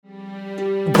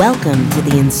Welcome to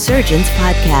the Insurgents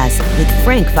Podcast with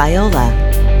Frank Viola.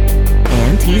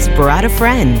 And he's brought a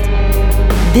friend.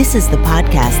 This is the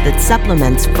podcast that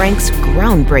supplements Frank's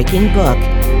groundbreaking book,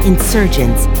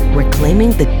 Insurgents, Reclaiming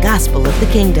the Gospel of the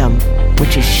Kingdom,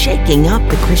 which is shaking up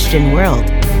the Christian world.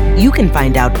 You can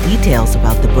find out details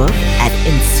about the book at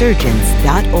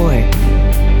insurgents.org.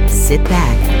 Sit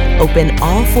back, open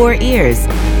all four ears,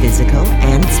 physical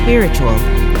and spiritual,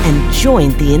 and join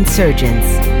the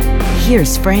Insurgents.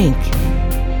 Here's Frank.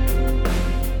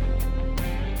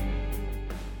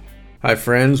 Hi,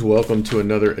 friends. Welcome to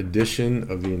another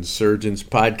edition of the Insurgents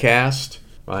Podcast.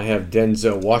 I have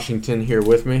Denzel Washington here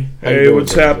with me. Hey,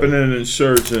 what's happening,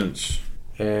 Insurgents?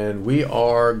 And we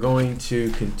are going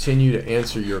to continue to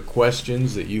answer your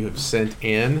questions that you have sent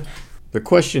in. The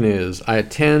question is, I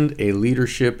attend a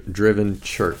leadership-driven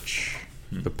church.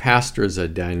 The pastor is a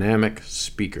dynamic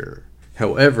speaker.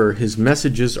 However, his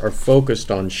messages are focused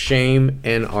on shame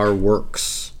and our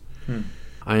works.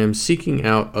 I am seeking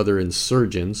out other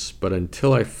insurgents, but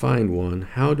until I find one,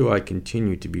 how do I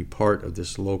continue to be part of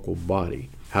this local body?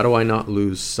 How do I not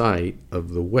lose sight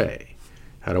of the way?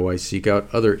 How do I seek out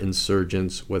other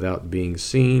insurgents without being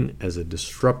seen as a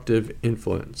disruptive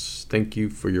influence? Thank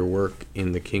you for your work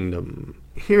in the kingdom.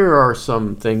 Here are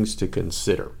some things to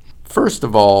consider. First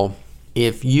of all,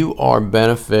 if you are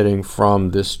benefiting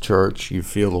from this church, you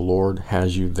feel the Lord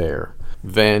has you there,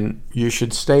 then you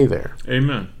should stay there.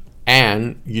 Amen.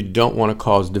 And you don't want to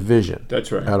cause division. That's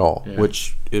right. At all, yeah.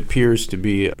 Which appears to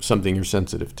be something you're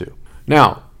sensitive to.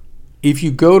 Now, if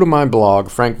you go to my blog,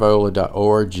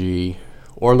 frankviola.org,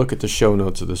 or look at the show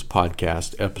notes of this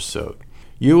podcast episode,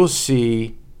 you will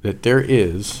see that there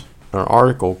is an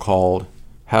article called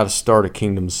How to Start a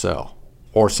Kingdom Cell,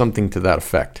 or something to that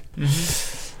effect.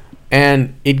 Mm-hmm.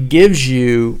 And it gives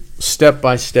you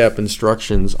step-by-step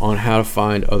instructions on how to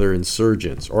find other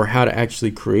insurgents, or how to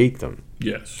actually create them.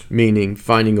 Yes. Meaning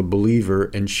finding a believer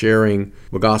and sharing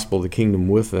the gospel of the kingdom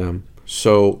with them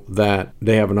so that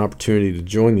they have an opportunity to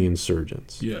join the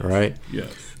insurgents. Yes. Right?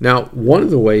 Yes. Now, one of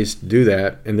the ways to do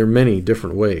that, and there are many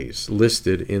different ways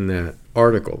listed in that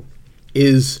article,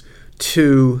 is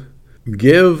to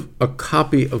give a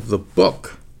copy of the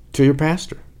book to your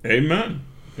pastor. Amen.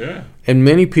 Yeah. And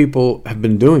many people have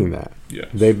been doing that. Yes.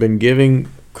 They've been giving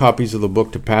copies of the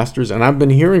book to pastors, and I've been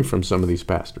hearing from some of these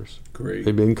pastors. Great.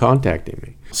 They've been contacting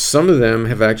me. Some of them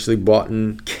have actually bought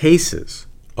in cases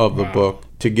of the book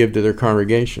to give to their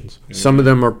congregations. Amen. Some of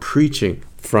them are preaching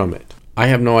from it. I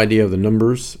have no idea of the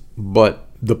numbers, but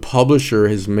the publisher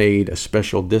has made a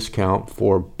special discount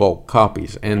for bulk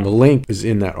copies, and the link is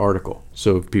in that article,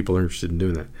 so if people are interested in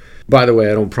doing that. By the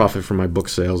way, I don't profit from my book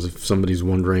sales, if somebody's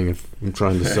wondering if I'm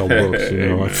trying to sell books.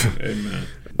 Amen.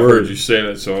 I've heard you say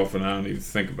that so often, I don't even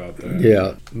think about that.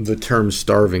 Yeah, the term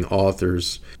starving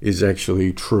authors is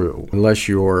actually true. Unless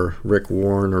you're Rick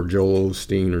Warren or Joel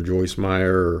Osteen or Joyce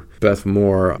Meyer or Beth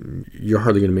Moore, you're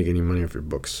hardly going to make any money off your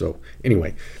books. So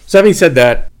anyway, so having said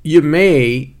that, you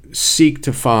may seek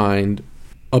to find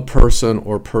a person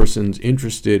or persons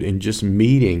interested in just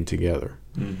meeting together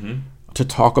to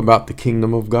talk about the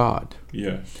kingdom of God.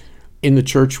 Yes. In the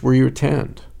church where you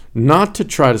attend. Not to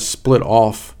try to split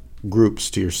off groups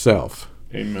to yourself.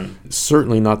 Amen.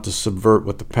 Certainly not to subvert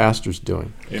what the pastor's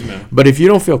doing. Amen. But if you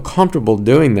don't feel comfortable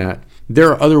doing that, there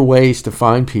are other ways to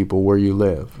find people where you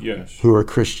live. Yes. Who are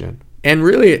Christian. And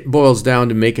really it boils down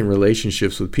to making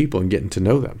relationships with people and getting to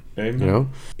know them. Amen. You know?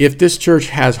 If this church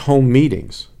has home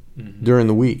meetings during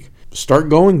the week, start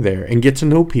going there and get to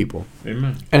know people.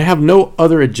 Amen. And have no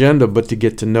other agenda but to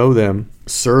get to know them,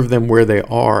 serve them where they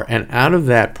are, and out of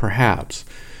that perhaps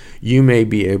you may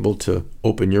be able to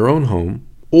open your own home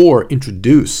or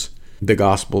introduce the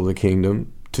gospel of the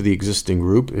kingdom to the existing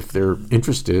group if they're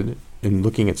interested in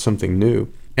looking at something new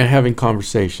and having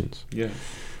conversations. Yeah.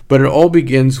 But it all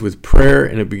begins with prayer,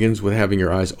 and it begins with having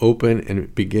your eyes open, and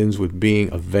it begins with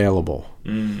being available.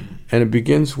 And it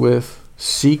begins with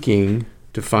seeking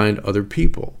to find other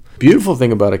people. Beautiful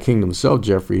thing about a kingdom cell,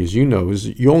 Jeffrey, as you know, is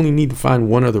you only need to find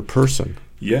one other person.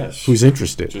 Yes. Who's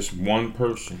interested. Just one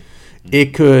person.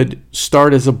 It could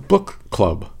start as a book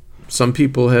club. Some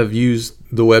people have used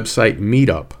the website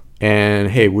Meetup. And,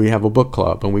 hey, we have a book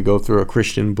club, and we go through a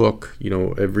Christian book,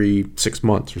 every 6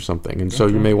 months or something. And so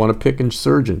you may want to pick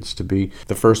Insurgents to be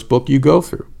the first book you go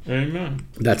through. Amen.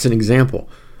 That's an example.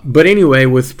 But anyway,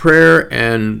 with prayer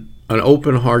and an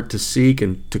open heart to seek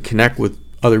and to connect with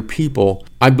other people,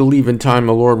 I believe in time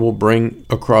the Lord will bring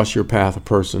across your path a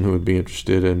person who would be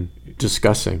interested in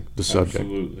discussing the subject.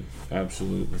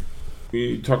 Absolutely.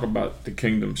 We talk about the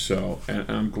kingdom cell, and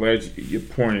I'm glad you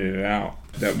pointed it out,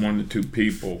 that 1 to 2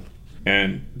 people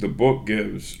And the book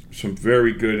gives some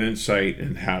very good insight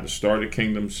in how to start a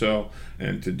kingdom cell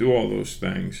and to do all those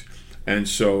things. And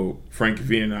so Frankie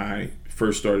V and I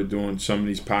first started doing some of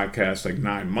these podcasts like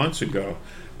 9 months ago.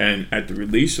 And at the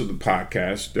release of the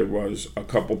podcast, there was a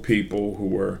couple people who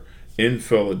were in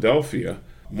Philadelphia.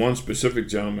 One specific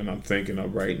gentleman I'm thinking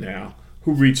of right now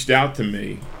who reached out to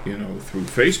me, through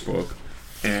Facebook.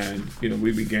 And,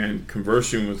 we began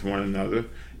conversing with one another.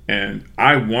 And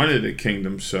I wanted a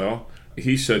kingdom cell.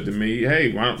 He said to me,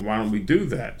 hey, why don't we do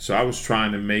that? So I was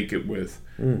trying to make it with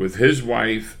his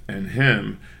wife and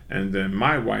him, and then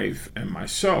my wife and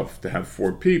myself, to have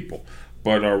 4 people.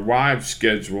 But our wives'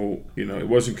 schedule, it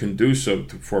wasn't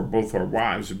conducive for both our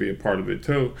wives to be a part of it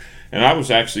too. And I was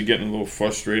actually getting a little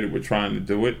frustrated with trying to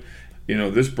do it.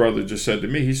 This brother just said to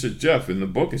me, he said, Jeff, in the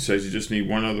book it says you just need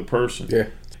one other person. Yeah.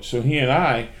 So he and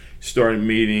I started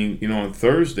meeting, on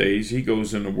Thursdays. He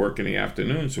goes into work in the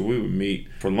afternoon, so we would meet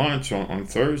for lunch on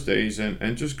Thursdays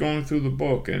and just going through the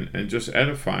book and just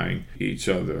edifying each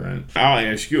other. And I'll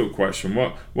ask you a question.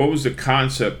 What was the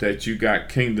concept that you got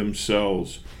Kingdom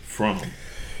Cells from?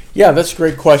 Yeah, that's a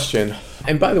great question.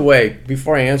 And by the way,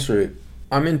 before I answer it,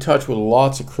 I'm in touch with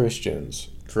lots of Christians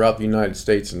throughout the United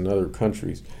States and other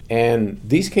countries. And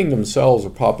these Kingdom Cells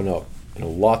are popping up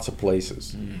in lots of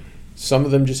places. Some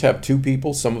of them just have 2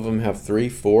 people. Some of them have 3,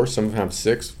 4. Some of them have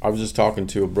 6. I was just talking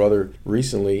to a brother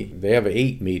recently. They have an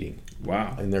 8 meeting.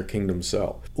 Wow. In their Kingdom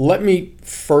Cell. Let me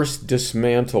first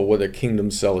dismantle what a Kingdom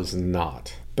Cell is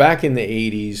not. Back in the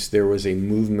 80s, there was a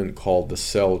movement called the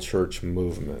Cell Church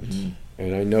Movement.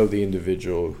 And I know the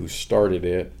individual who started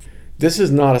it. This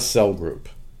is not a cell group,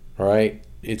 all right?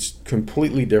 It's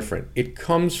completely different. It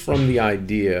comes from the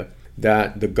idea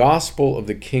that the gospel of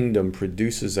the kingdom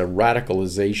produces a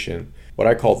radicalization, what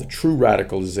I call the true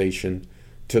radicalization,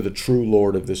 to the true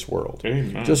Lord of this world.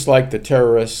 Amen. Just like the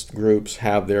terrorist groups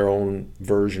have their own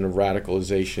version of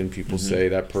radicalization. People say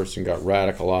that person got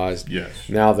radicalized. Yes.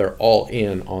 Now they're all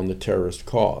in on the terrorist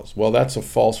cause. Well, that's a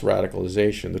false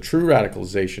radicalization. The true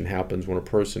radicalization happens when a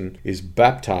person is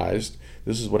baptized.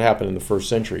 This is what happened in the first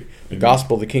century. The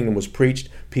gospel of the kingdom was preached.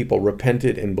 People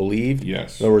repented and believed.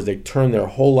 Yes. In other words, they turned their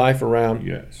whole life around.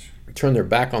 Yes. Turned their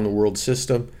back on the world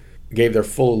system. Gave their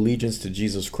full allegiance to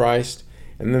Jesus Christ.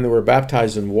 And then they were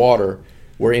baptized in water,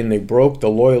 wherein they broke the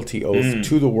loyalty oath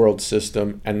to the world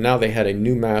system. And now they had a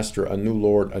new master, a new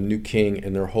Lord, a new king.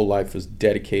 And their whole life was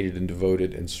dedicated and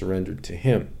devoted and surrendered to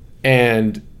him.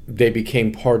 And they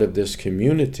became part of this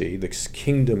community, this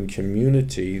kingdom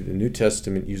community. The New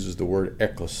Testament uses the word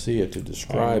ecclesia to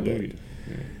describe it.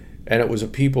 Yeah. And it was a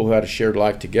people who had a shared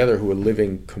life together who were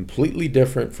living completely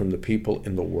different from the people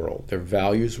in the world. Their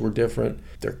values were different.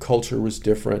 Their culture was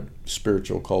different.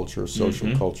 Spiritual culture,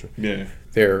 social culture. Yeah.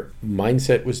 Their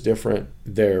mindset was different.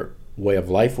 Their way of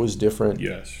life was different.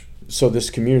 Yes. So this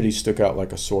community stuck out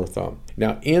like a sore thumb.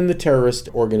 Now, in the terrorist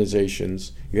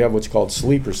organizations, you have what's called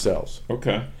sleeper cells.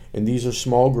 Okay. And these are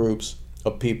small groups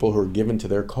of people who are given to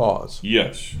their cause.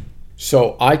 Yes.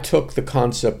 So I took the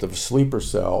concept of a sleeper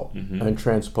cell and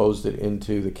transposed it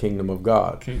into the kingdom of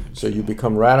God. So you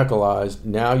become radicalized.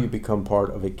 Now you become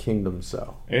part of a kingdom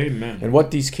cell. Amen. And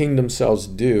what these kingdom cells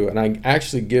do, and I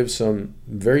actually give some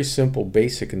very simple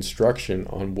basic instruction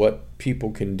on what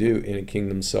people can do in a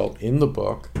kingdom cell in the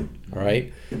book. All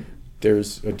right.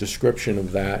 There's a description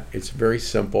of that. It's very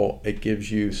simple. It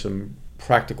gives you some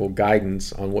practical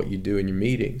guidance on what you do in your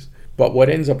meetings. But what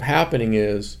ends up happening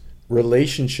is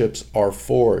relationships are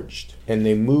forged, and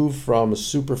they move from a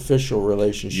superficial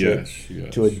relationship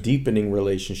to a deepening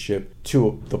relationship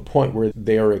to the point where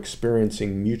they are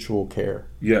experiencing mutual care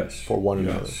for one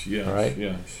another. All right?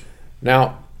 Yes.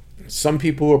 Now, some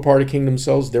people who are part of kingdom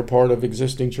cells, they're part of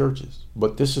existing churches.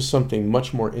 But this is something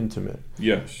much more intimate.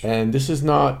 Yes. And this is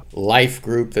not life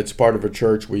group that's part of a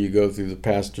church where you go through the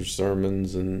pastor's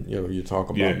sermons and you talk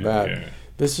about that. Yeah.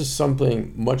 This is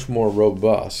something much more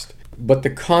robust. But the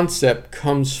concept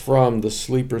comes from the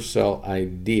sleeper cell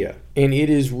idea. And it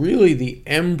is really the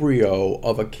embryo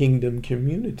of a kingdom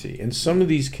community. And some of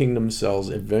these kingdom cells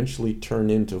eventually turn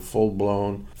into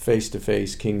full-blown,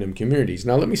 face-to-face kingdom communities.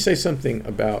 Now, let me say something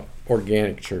about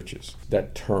organic churches,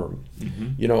 that term.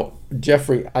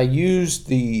 Jeffrey, I used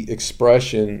the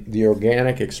expression, the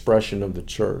organic expression of the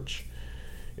church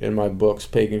in my books,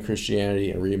 Pagan Christianity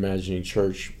and Reimagining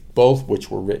Church, both which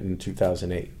were written in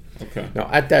 2008. Okay. Now,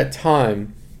 at that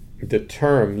time, the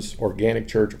terms organic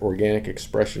church, organic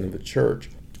expression of the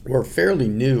church were fairly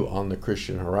new on the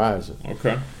Christian horizon.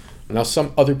 Okay. Now,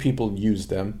 some other people used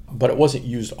them, but it wasn't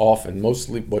used often.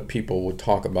 Mostly what people would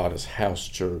talk about is house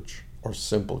church or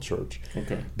simple church.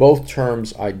 Okay. Both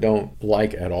terms I don't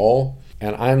like at all.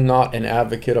 And I'm not an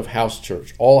advocate of house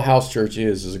church. All house church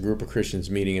is a group of Christians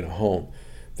meeting in a home.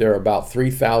 There are about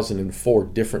 3,004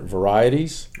 different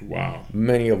varieties. Wow.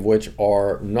 Many of which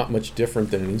are not much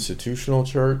different than an institutional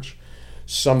church.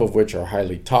 Some of which are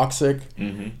highly toxic.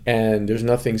 And there's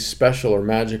nothing special or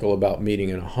magical about meeting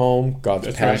in a home.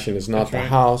 God's passion is not the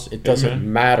house. It doesn't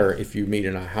matter if you meet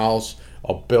in a house,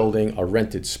 a building, a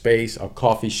rented space, a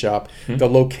coffee shop. The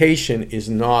location is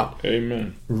not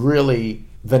really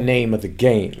the name of the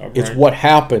game. It's what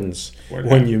happens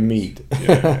when you meet.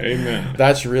 Amen.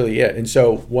 That's really it. And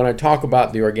so when I talk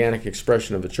about the organic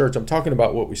expression of the church, I'm talking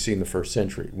about what we see in the first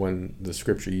century when the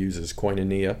scripture uses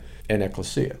koinonia and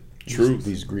ecclesia. Truth.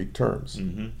 These Greek terms.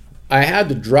 I had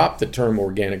to drop the term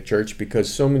organic church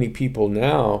because so many people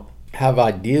now have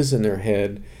ideas in their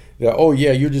head that, oh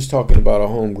yeah, you're just talking about a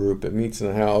home group that meets in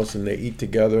a house and they eat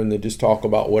together and they just talk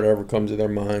about whatever comes to their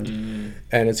mind.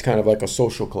 And it's kind of like a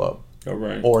social club.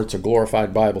 Or it's a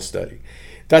glorified Bible study.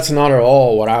 That's not at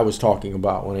all what I was talking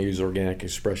about when I use organic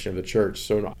expression of the church.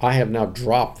 So I have now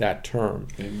dropped that term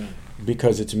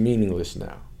because it's meaningless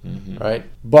now. Right?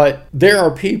 But there are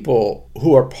people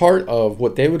who are part of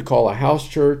what they would call a house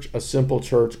church, a simple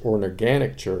church, or an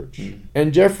organic church.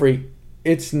 And Jeffrey,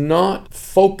 it's not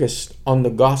focused on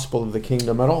the gospel of the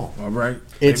kingdom at all.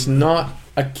 It's not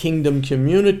a kingdom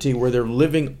community where they're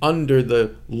living under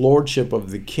the lordship of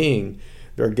the king.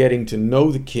 They're getting to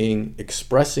know the king,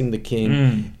 expressing the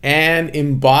king, and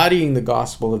embodying the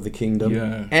gospel of the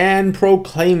kingdom, and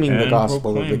proclaiming the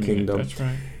gospel of the kingdom. That's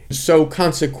right. So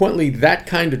consequently, that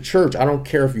kind of church, I don't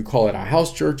care if you call it a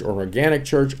house church or an organic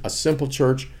church, a simple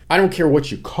church, I don't care what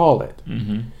you call it.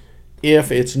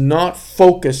 If it's not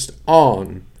focused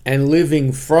on and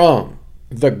living from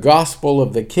the gospel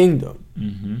of the kingdom,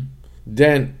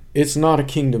 then it's not a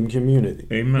kingdom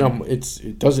community. Now,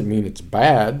 it doesn't mean it's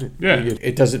bad.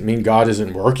 It doesn't mean God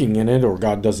isn't working in it or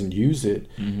God doesn't use it.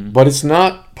 But it's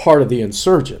not part of the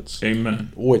insurgents.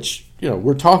 Which,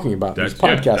 we're talking about in this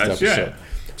podcast episode.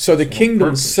 So the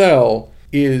kingdom cell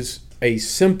is a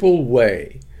simple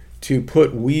way to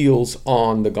put wheels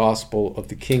on the gospel of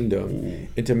the kingdom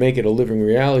and to make it a living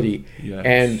reality.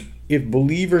 And if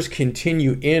believers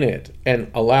continue in it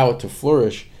and allow it to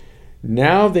flourish,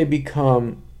 now they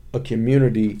become a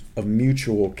community of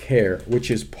mutual care,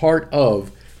 which is part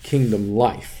of kingdom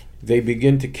life. They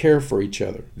begin to care for each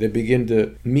other. They begin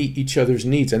to meet each other's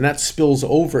needs. And that spills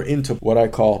over into what I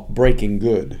call Breaking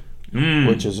Good,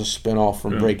 which is a spin-off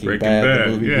from Breaking Bad.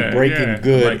 The movie Breaking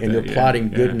Good, like and you're plotting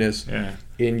goodness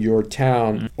in your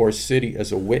town or city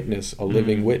as a witness, a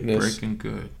living witness. Breaking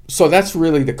Good. So that's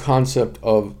really the concept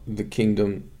of the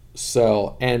kingdom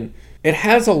cell. And it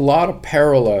has a lot of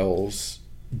parallels,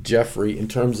 Jeffrey, in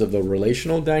terms of the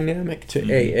relational dynamic to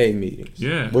AA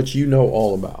meetings, which you know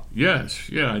all about. Yes,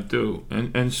 I do.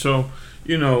 And so,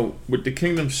 with the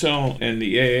kingdom cell and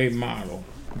the AA model,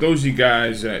 those of you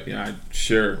guys that I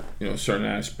share certain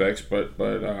aspects, but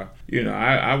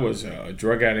I was a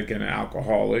drug addict and an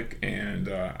alcoholic, and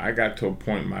I got to a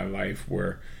point in my life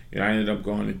where I ended up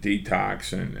going to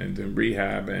detox and then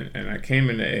rehab, and I came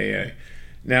into AA.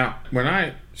 Now, when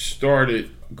I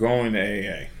started going to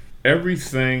AA,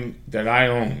 everything that I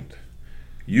owned,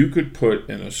 you could put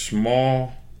in a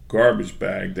small garbage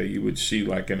bag that you would see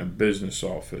like in a business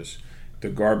office. The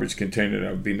garbage container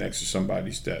that would be next to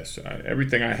somebody's desk.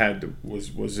 Everything I had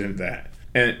was in that,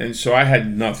 and so I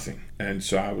had nothing. And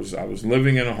so I was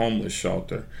living in a homeless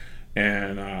shelter,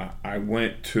 and I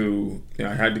went to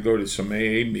I had to go to some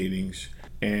AA meetings,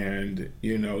 and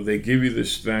they give you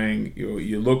this thing.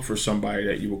 You look for somebody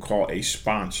that you would call a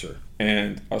sponsor,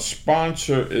 and a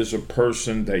sponsor is a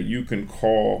person that you can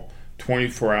call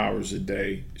 24 hours a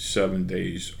day, 7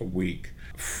 days a week.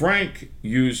 Frank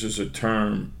uses a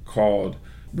term called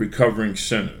recovering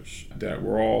sinners, that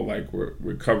we're all like we're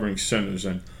recovering sinners.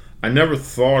 And I never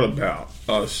thought about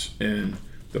us in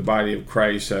the body of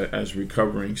Christ as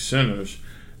recovering sinners.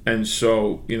 And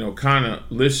so, kind of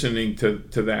listening to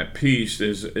that piece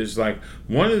is like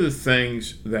one of the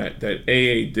things that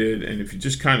AA did. And if you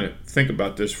just kind of think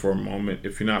about this for a moment,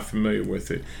 if you're not familiar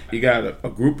with it, you got a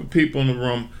group of people in the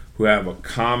room who have a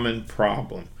common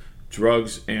problem: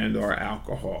 drugs and or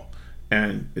alcohol.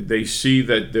 And they see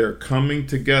that they're coming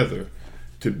together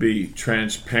to be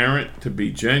transparent, to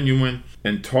be genuine,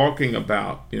 and talking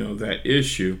about that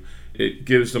issue. It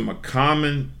gives them a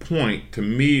common point to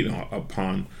meet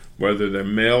upon, whether they're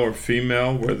male or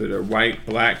female, whether they're white,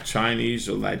 black, Chinese,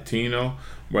 or Latino,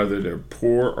 whether they're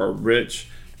poor or rich.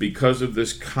 Because of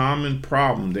this common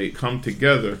problem, they come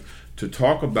together to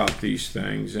talk about these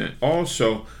things. And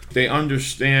also, they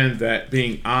understand that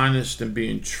being honest and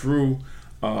being true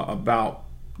about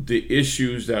the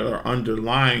issues that are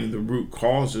underlying the root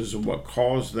causes of what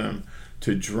caused them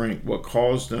to drink, what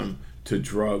caused them to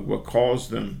drug, what caused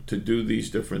them to do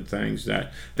these different things.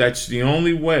 That's the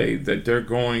only way that they're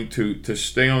going to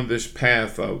stay on this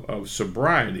path of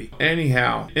sobriety.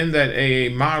 Anyhow, in that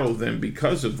AA model, then,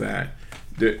 because of that,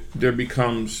 there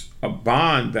becomes a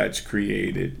bond that's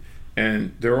created,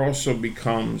 and there also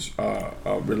becomes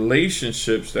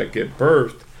relationships that get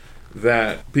birthed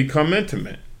that become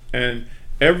intimate. And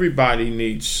everybody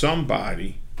needs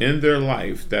somebody in their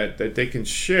life that they can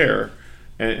share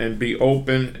and be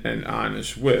open and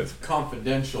honest with.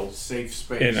 Confidential, safe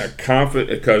space. In a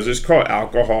because it's called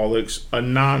Alcoholics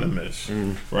Anonymous,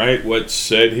 right? What's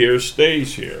said here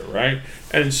stays here, right?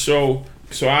 And so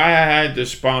I had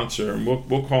this sponsor, and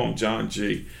we'll call him John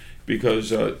G,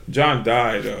 because John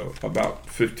died about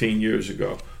 15 years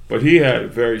ago, but he had a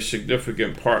very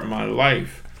significant part in my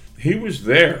life. He was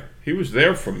there. He was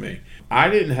there for me. I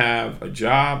didn't have a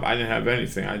job. I didn't have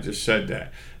anything. I just said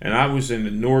that. And I was in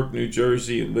the Newark, New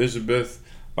Jersey, Elizabeth,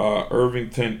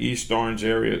 Irvington, East Orange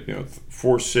area,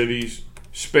 4 cities,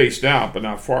 spaced out, but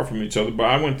not far from each other. But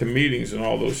I went to meetings in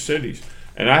all those cities,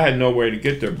 and I had no way to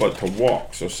get there but to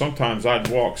walk. So sometimes I'd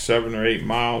walk 7 or 8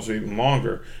 miles or even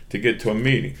longer to get to a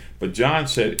meeting. But John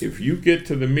said, if you get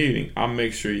to the meeting, I'll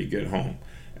make sure you get home.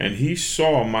 And he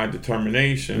saw my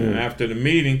determination. And after the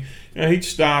meeting, he'd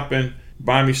stop and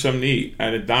buy me something to eat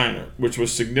at a diner, which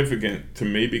was significant to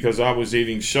me because I was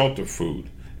eating shelter food.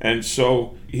 And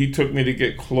so he took me to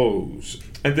get clothes.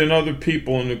 And then other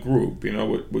people in the group,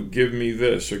 would give me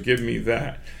this or give me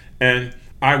that. And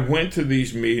I went to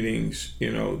these meetings,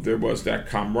 there was that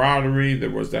camaraderie, there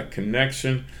was that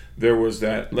connection, there was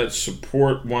that let's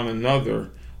support one another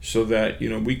so that,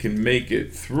 we can make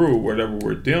it through whatever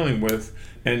we're dealing with.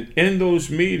 And in those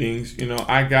meetings,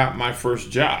 I got my first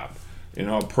job.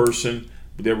 A person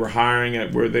they were hiring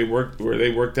at where they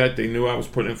worked at, they knew I was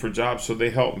put in for jobs, so they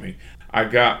helped me. I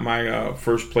got my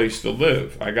first place to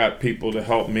live. I got people to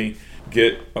help me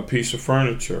get a piece of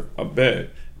furniture, a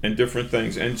bed, and different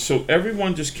things. And so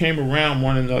everyone just came around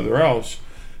one another else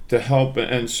to help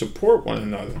and support one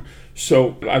another.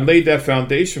 So I laid that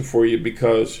foundation for you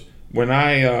because when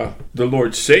the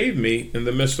Lord saved me in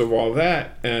the midst of all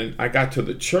that, and I got to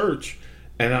the church,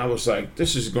 and I was like,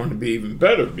 this is going to be even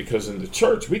better because in the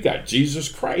church, we got Jesus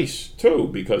Christ too,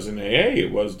 because in AA,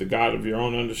 it was the God of your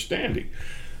own understanding.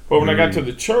 But when I got to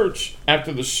the church,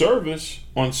 after the service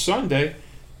on Sunday,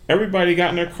 everybody got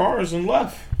in their cars and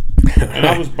left. And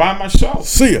I was by myself.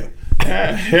 See ya.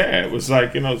 Yeah, it was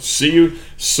like, see you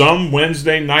some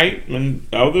Wednesday night and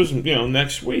others,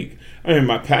 next week. I mean,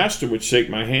 my pastor would shake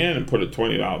my hand and put a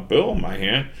 $20 bill in my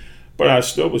hand, but I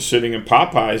still was sitting in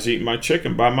Popeyes eating my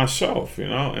chicken by myself,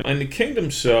 And the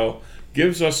Kingdom Cell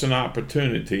gives us an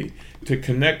opportunity to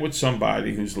connect with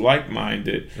somebody who's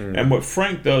like-minded. And what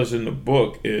Frank does in the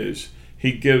book is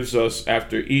he gives us,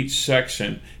 after each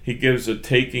section, he gives a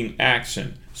taking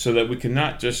action so that we can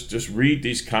not just read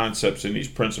these concepts and these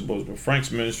principles, but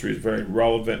Frank's ministry is very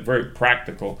relevant, very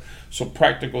practical. So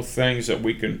practical things that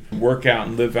we can work out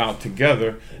and live out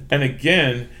together. And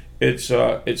again, it's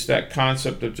that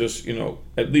concept of just,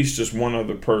 at least just one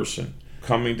other person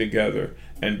coming together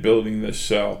and building this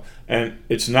cell. And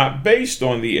it's not based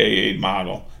on the AA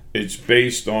model. It's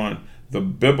based on the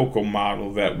biblical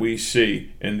model that we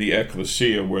see in the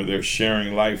ecclesia, where they're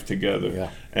sharing life together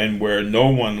and where no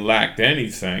one lacked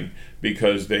anything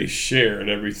because they shared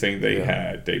everything they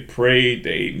had. They prayed,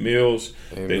 they ate meals,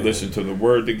 they listened to the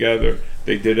word together,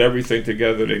 they did everything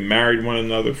together, they married one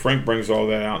another. Frank brings all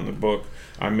that out in the book.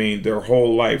 I mean, their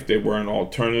whole life, they were an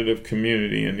alternative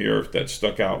community in the earth that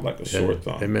stuck out like a sore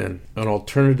thumb. Amen. An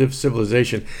alternative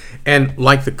civilization. And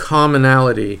like the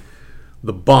commonality,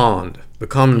 the bond, the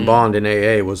common bond in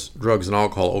AA was drugs and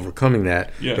alcohol, overcoming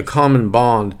that. Yes. The common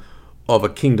bond of a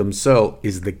kingdom cell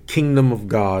is the kingdom of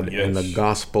God and the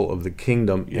gospel of the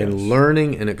kingdom, and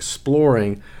learning and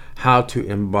exploring how to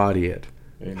embody it,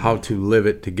 how to live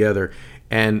it together.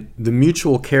 And the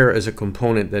mutual care is a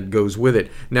component that goes with it.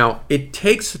 Now, it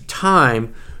takes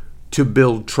time to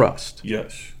build trust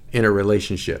in a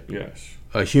relationship,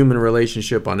 a human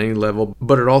relationship on any level,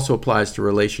 but it also applies to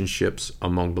relationships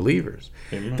among believers.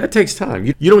 Amen. That takes time.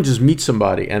 You don't just meet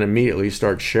somebody and immediately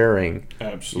start sharing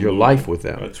your life with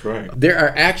them. That's right. There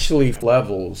are actually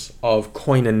levels of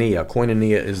koinonia.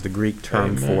 Koinonia is the Greek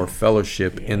term for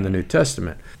fellowship in the New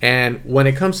Testament. And when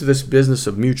it comes to this business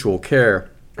of mutual care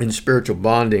and spiritual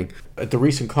bonding, at the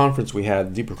recent conference we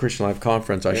had, Deeper Christian Life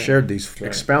Conference, I shared these,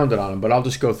 expounded on them, but I'll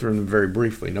just go through them very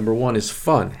briefly. Number one is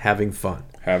fun, having fun.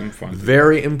 Having fun.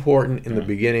 Very important in the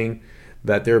beginning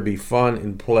that there be fun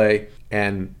and play,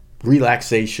 and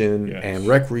relaxation Yes. and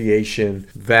recreation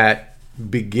that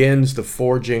begins the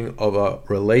forging of a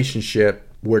relationship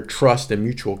where trust and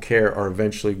mutual care are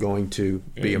eventually going to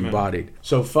be Amen. embodied.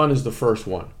 So fun is the first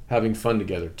one, having fun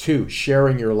together. 2,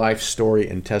 sharing your life story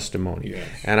and testimony. Yes.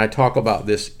 And I talk about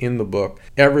this in the book.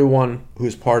 Everyone who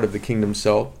is part of the Kingdom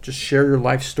Cell, just share your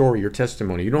life story, your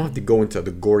testimony. You don't have to go into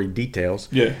the gory details,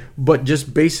 Yeah. but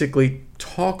just basically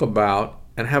talk about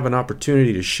and have an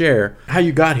opportunity to share how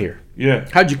you got here. Yeah.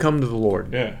 How'd you come to the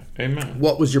Lord? Yeah. Amen.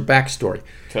 What was your backstory?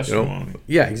 Testimony.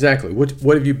 Yeah, exactly.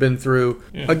 What have you been through?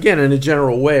 Yeah. Again, in a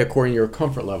general way, according to your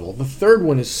comfort level. The third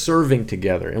one is serving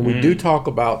together. And we do talk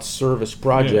about service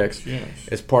projects Yes.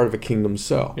 as part of a Kingdom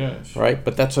Cell. Yes. Right?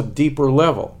 But that's a deeper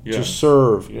level to Yes.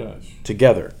 serve Yes.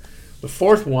 together. The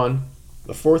fourth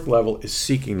level is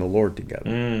seeking the Lord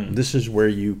together. This is where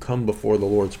you come before the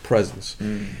Lord's presence.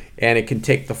 And it can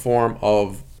take the form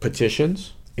of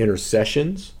petitions,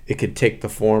 intercessions. It could take the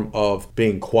form of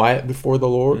being quiet before the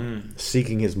Lord,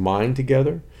 seeking his mind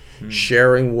together,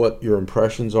 sharing what your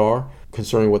impressions are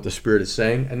concerning what the Spirit is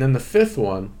saying. And then the fifth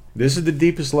one, this is the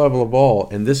deepest level of all,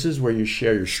 and this is where you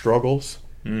share your struggles,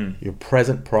 your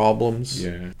present problems,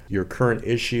 Yeah. your current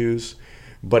issues.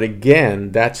 But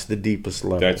again, that's the deepest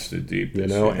level. That's the deepest. You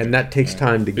know, yeah. and that takes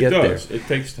time to get it there. does. It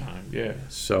takes time. Yeah.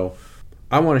 So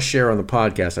I want to share on the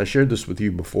podcast, I shared this with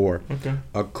you before, Okay.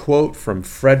 a quote from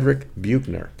Frederick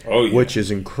Buechner, Oh, yeah. which is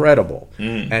incredible.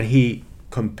 And he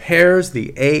compares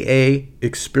the AA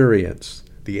experience,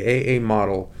 the AA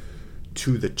model,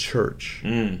 to the church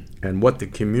and what the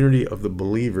community of the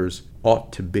believers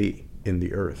ought to be in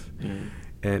the earth.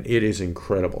 And it is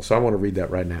incredible. So I want to read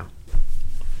that right now.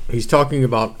 He's talking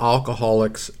about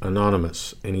Alcoholics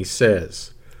Anonymous, and he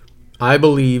says, I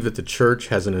believe that the church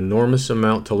has an enormous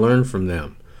amount to learn from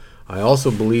them. I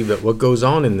also believe that what goes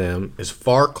on in them is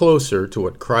far closer to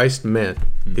what Christ meant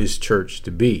his church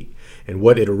to be, and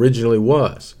what it originally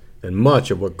was, than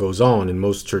much of what goes on in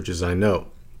most churches I know.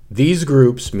 These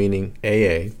groups, meaning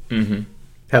AA,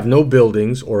 have no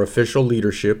buildings or official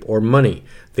leadership or money.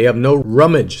 They have no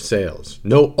rummage sales,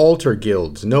 no altar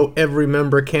guilds, no every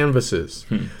member canvases.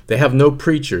 They have no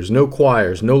preachers, no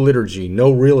choirs, no liturgy,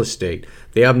 no real estate.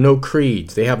 They have no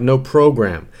creeds. They have no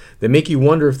program. They make you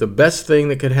wonder if the best thing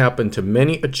that could happen to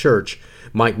many a church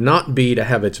might not be to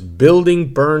have its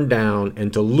building burned down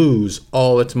and to lose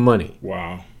all its money.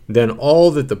 Wow. Then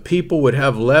all that the people would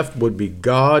have left would be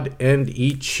God and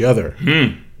each other.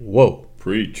 Whoa.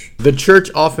 Preach. The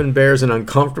church often bears an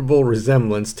uncomfortable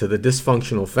resemblance to the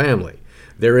dysfunctional family.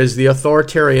 There is the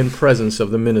authoritarian presence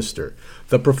of the minister,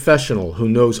 the professional who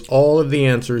knows all of the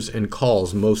answers and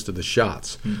calls most of the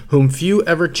shots, whom few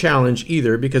ever challenge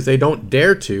either because they don't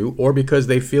dare to or because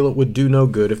they feel it would do no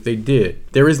good if they did.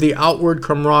 There is the outward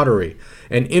camaraderie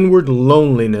and inward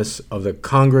loneliness of the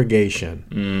congregation.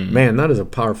 Man, that is a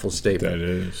powerful statement. That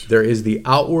is. There is the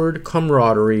outward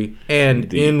camaraderie and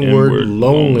The inward inward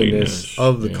loneliness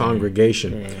of the Yeah.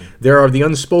 congregation. Yeah. There are the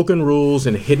unspoken rules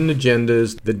and hidden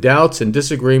agendas, the doubts and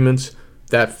disagreements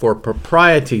that for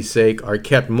propriety's sake are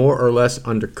kept more or less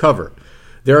undercover.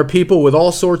 There are people with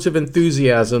all sorts of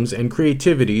enthusiasms and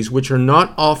creativities which are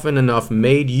not often enough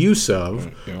made use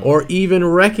of or even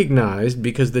recognized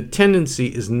because the tendency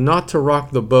is not to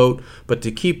rock the boat but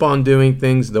to keep on doing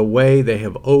things the way they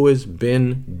have always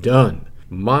been done.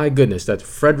 My goodness, that's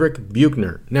Frederick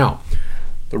Buechner. Now,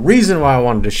 the reason why I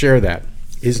wanted to share that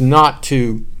is not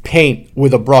to paint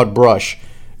with a broad brush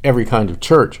every kind of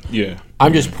church. Yeah.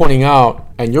 I'm just pointing out,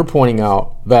 and you're pointing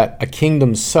out, that a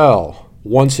Kingdom Cell,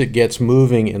 once it gets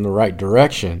moving in the right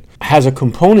direction, has a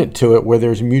component to it where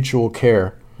there's mutual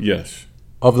care Yes.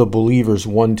 of the believers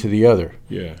one to the other,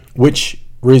 Yeah. which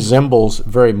resembles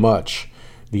very much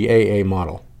the AA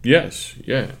model. Yes.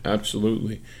 Yeah.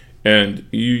 Absolutely. And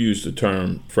you used the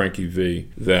term, Frankie V,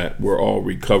 that we're all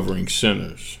recovering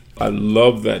sinners. I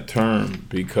love that term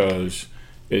because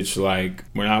it's like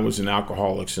when I was in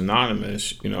Alcoholics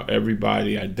Anonymous,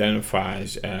 everybody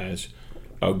identifies as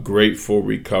a grateful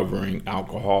recovering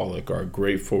alcoholic or a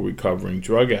grateful recovering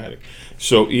drug addict.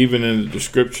 So even in the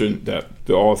description that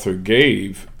the author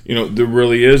gave, there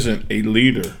really isn't a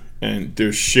leader, and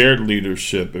there's shared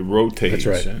leadership. It rotates.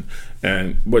 That's right.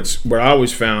 And what I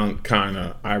always found kind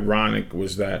of ironic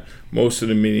was that most of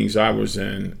the meetings I was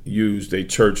in used a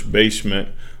church basement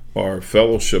or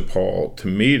fellowship hall to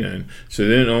meet in, so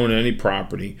they didn't own any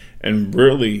property, and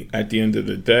really at the end of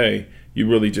the day you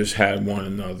really just had one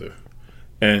another,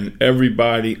 and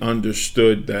everybody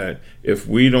understood that if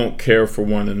we don't care for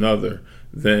one another,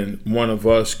 then one of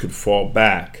us could fall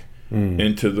back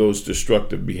into those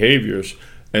destructive behaviors.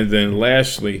 And then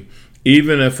lastly,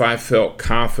 even if I felt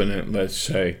confident, let's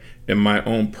say, in my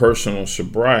own personal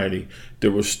sobriety,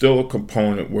 there was still a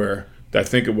component where I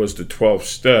think it was the 12th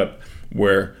step,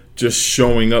 where just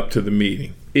showing up to the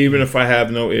meeting, even if I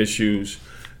have no issues,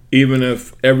 even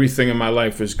if everything in my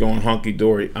life is going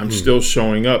hunky-dory, I'm still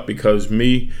showing up, because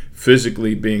me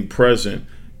physically being present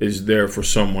is there for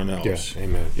someone else. Yes,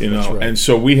 amen. That's right. And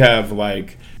so we have,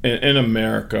 like, in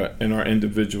America, in our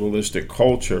individualistic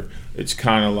culture, it's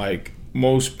kind of like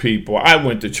most people, I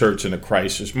went to church in a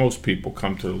crisis. Most people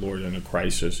come to the Lord in a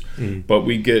crisis. But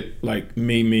we get like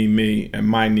me, and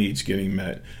my needs getting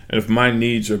met. And if my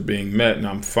needs are being met and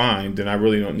I'm fine, then I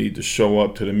really don't need to show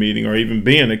up to the meeting or even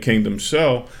be in a kingdom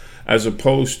cell, as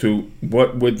opposed to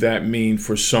what would that mean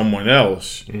for someone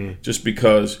else, just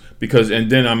because, and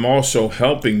then I'm also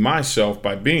helping myself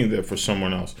by being there for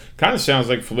someone else. Kind of sounds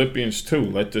like Philippians 2,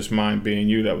 let this mind be in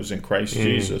you that was in Christ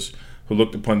Jesus, who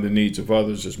looked upon the needs of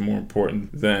others as more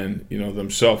important than,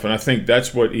 themselves. And I think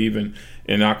that's what even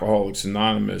in Alcoholics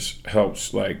Anonymous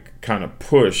helps, like, kind of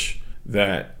push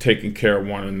that taking care of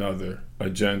one another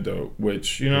agenda,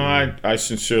 which, I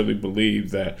sincerely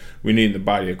believe that we need in the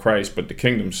body of Christ, but the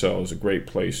kingdom cell is a great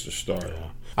place to start. Yeah.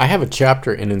 I have a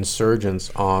chapter in Insurgents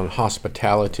on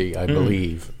hospitality, I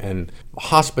believe, and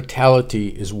hospitality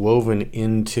is woven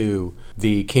into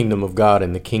the kingdom of God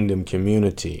and the kingdom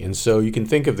community. And so you can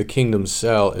think of the kingdom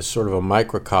cell as sort of a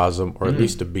microcosm, or at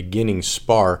least a beginning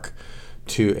spark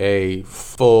to a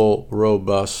full,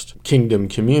 robust kingdom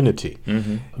community.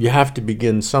 You have to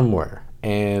begin somewhere,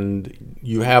 and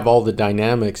you have all the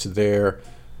dynamics there.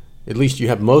 At least you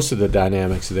have most of the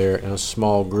dynamics there in a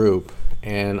small group.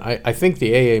 And I think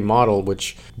the AA model,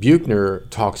 which Buechner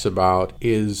talks about,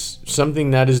 is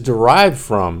something that is derived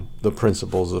from the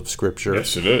principles of Scripture.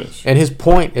 Yes, it is. And his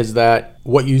point is that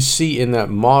what you see in that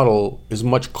model is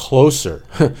much closer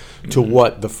to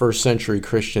what the first century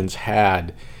Christians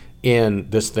had in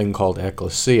this thing called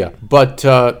ecclesia. But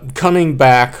coming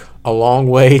back a long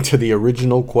way to the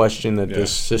original question that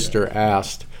this sister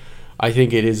asked, I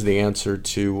think it is the answer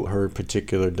to her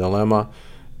particular dilemma.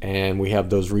 And we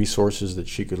have those resources that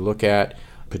she could look at,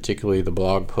 particularly the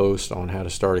blog post on how to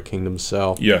start a kingdom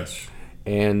cell. Yes.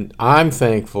 And I'm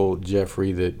thankful,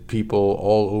 Jeffrey, that people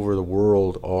all over the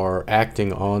world are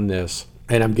acting on this.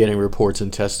 And I'm getting reports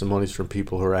and testimonies from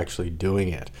people who are actually doing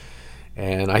it.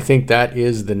 And I think that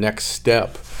is the next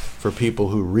step for people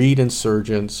who read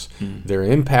Insurgents, they're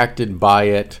impacted by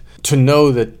it, to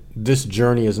know that this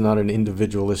journey is not an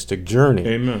individualistic journey.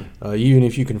 Amen. Even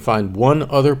if you can find one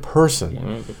other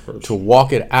person to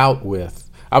walk it out with.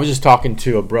 I was just talking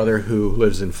to a brother who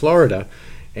lives in Florida,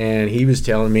 and he was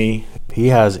telling me he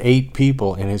has 8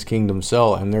 people in his kingdom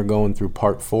cell, and they're going through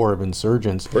part 4 of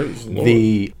Insurgents,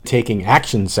 the taking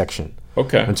action section.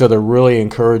 Okay. And so they're really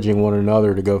encouraging one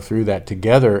another to go through that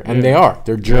together, and they are.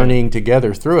 They're journeying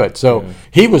together through it. So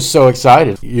he was so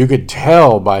excited. You could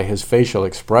tell by his facial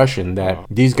expression that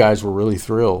these guys were really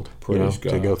thrilled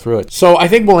to go through it. So I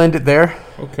think we'll end it there.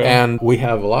 Okay. And we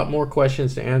have a lot more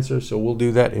questions to answer, so we'll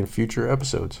do that in future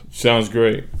episodes. Sounds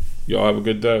great. Y'all have a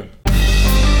good day.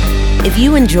 If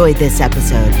you enjoyed this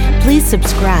episode, please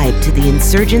subscribe to the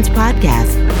Insurgents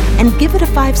Podcast and give it a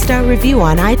 5-star review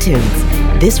on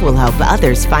iTunes. This will help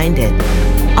others find it.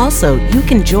 Also, you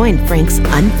can join Frank's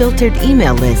unfiltered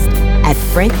email list at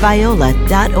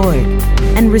frankviola.org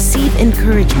and receive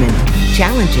encouragement,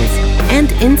 challenges,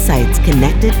 and insights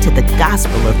connected to the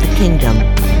gospel of the kingdom.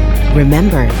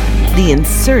 Remember, the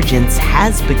Insurgents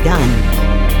has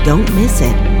begun. Don't miss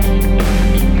it.